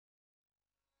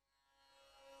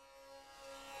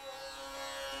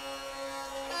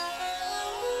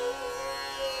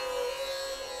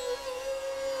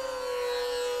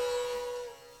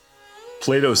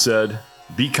Plato said,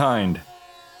 "Be kind,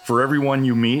 for everyone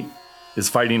you meet is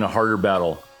fighting a harder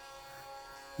battle."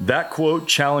 That quote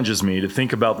challenges me to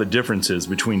think about the differences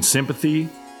between sympathy,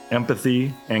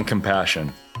 empathy, and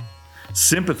compassion.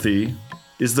 Sympathy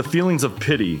is the feelings of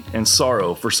pity and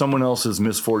sorrow for someone else's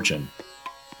misfortune.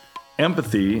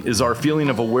 Empathy is our feeling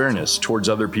of awareness towards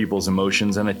other people's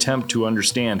emotions and attempt to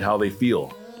understand how they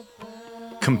feel.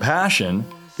 Compassion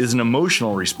is an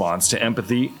emotional response to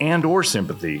empathy and/or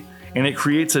sympathy, and it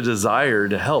creates a desire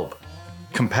to help.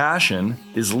 Compassion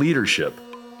is leadership.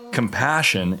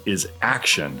 Compassion is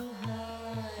action.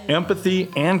 Empathy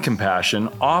and compassion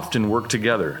often work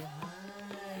together.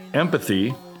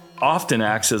 Empathy often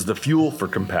acts as the fuel for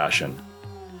compassion.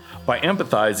 By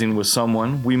empathizing with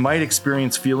someone, we might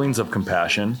experience feelings of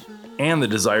compassion and the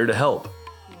desire to help.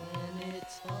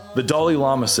 The Dalai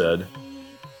Lama said,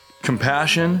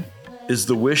 "Compassion is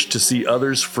the wish to see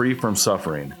others free from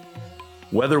suffering,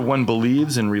 whether one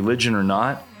believes in religion or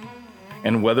not,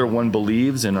 and whether one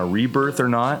believes in a rebirth or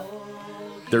not.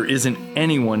 There isn't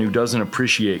anyone who doesn't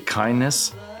appreciate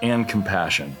kindness and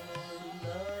compassion.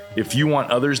 If you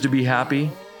want others to be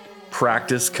happy,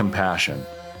 practice compassion.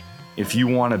 If you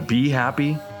want to be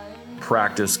happy,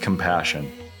 practice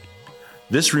compassion."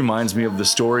 This reminds me of the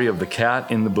story of the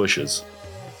cat in the bushes.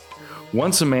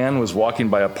 Once a man was walking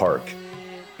by a park,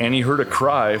 and he heard a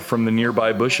cry from the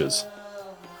nearby bushes.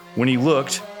 When he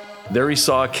looked, there he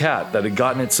saw a cat that had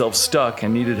gotten itself stuck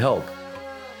and needed help.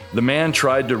 The man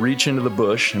tried to reach into the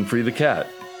bush and free the cat.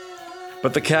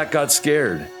 But the cat got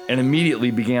scared and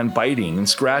immediately began biting and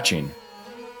scratching.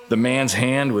 The man's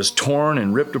hand was torn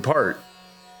and ripped apart.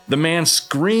 The man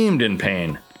screamed in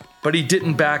pain, but he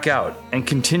didn't back out and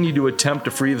continued to attempt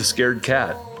to free the scared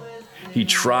cat. He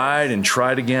tried and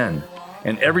tried again,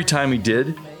 and every time he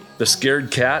did, the scared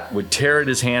cat would tear at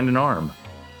his hand and arm.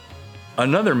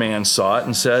 Another man saw it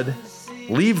and said,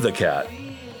 "Leave the cat.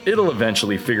 It'll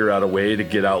eventually figure out a way to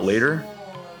get out later."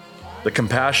 The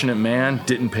compassionate man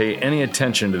didn't pay any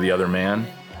attention to the other man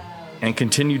and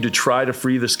continued to try to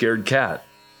free the scared cat.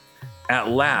 At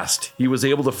last, he was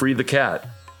able to free the cat.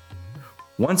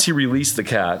 Once he released the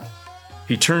cat,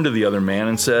 he turned to the other man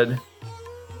and said,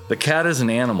 "The cat is an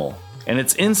animal, and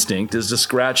its instinct is to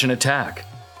scratch and attack.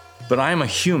 But I am a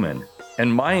human,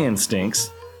 and my instincts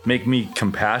make me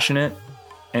compassionate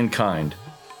and kind."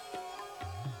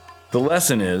 The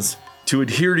lesson is to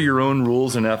adhere to your own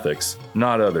rules and ethics,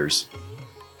 not others.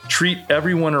 Treat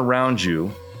everyone around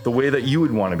you the way that you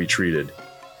would want to be treated,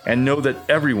 and know that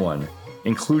everyone,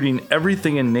 including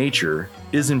everything in nature,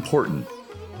 is important.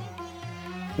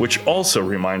 Which also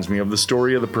reminds me of the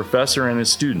story of the professor and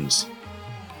his students.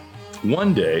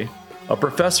 One day, a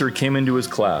professor came into his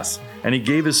class and he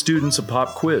gave his students a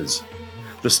pop quiz.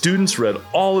 The students read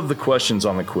all of the questions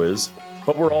on the quiz,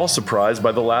 but were all surprised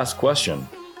by the last question.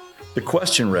 The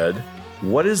question read,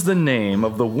 "What is the name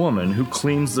of the woman who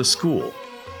cleans the school?"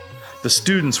 The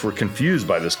students were confused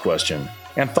by this question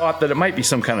and thought that it might be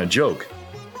some kind of joke.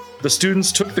 The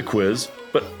students took the quiz,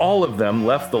 but all of them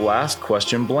left the last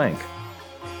question blank.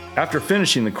 After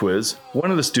finishing the quiz,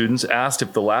 one of the students asked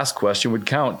if the last question would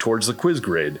count towards the quiz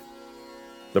grade.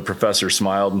 The professor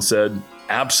smiled and said,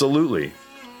 "Absolutely."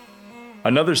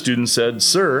 Another student said,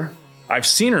 "Sir, I've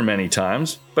seen her many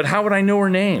times, but how would I know her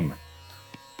name?"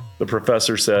 The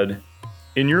professor said,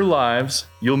 "In your lives,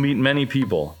 you'll meet many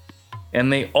people,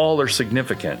 and they all are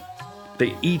significant.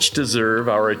 They each deserve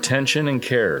our attention and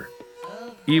care,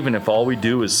 even if all we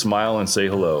do is smile and say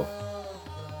hello."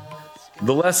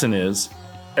 The lesson is,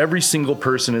 every single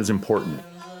person is important.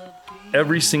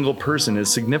 Every single person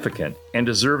is significant and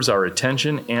deserves our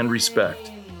attention and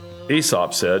respect.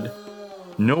 Aesop said,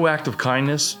 "No act of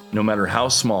kindness, no matter how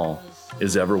small,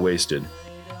 is ever wasted."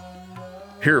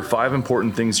 Here are 5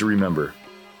 important things to remember.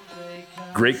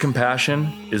 Great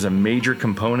compassion is a major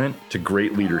component to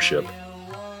great leadership.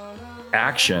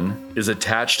 Action is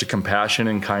attached to compassion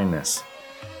and kindness.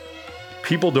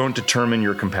 People don't determine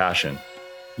your compassion.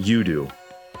 You do.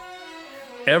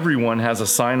 Everyone has a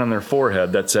sign on their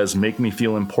forehead that says, "Make me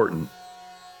feel important."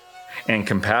 And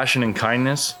compassion and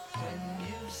kindness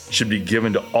should be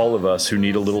given to all of us who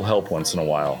need a little help once in a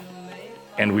while.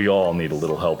 And we all need a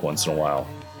little help once in a while.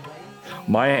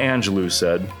 Maya Angelou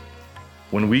said,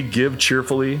 "When we give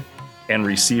cheerfully and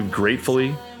receive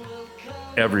gratefully,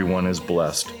 everyone is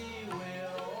blessed."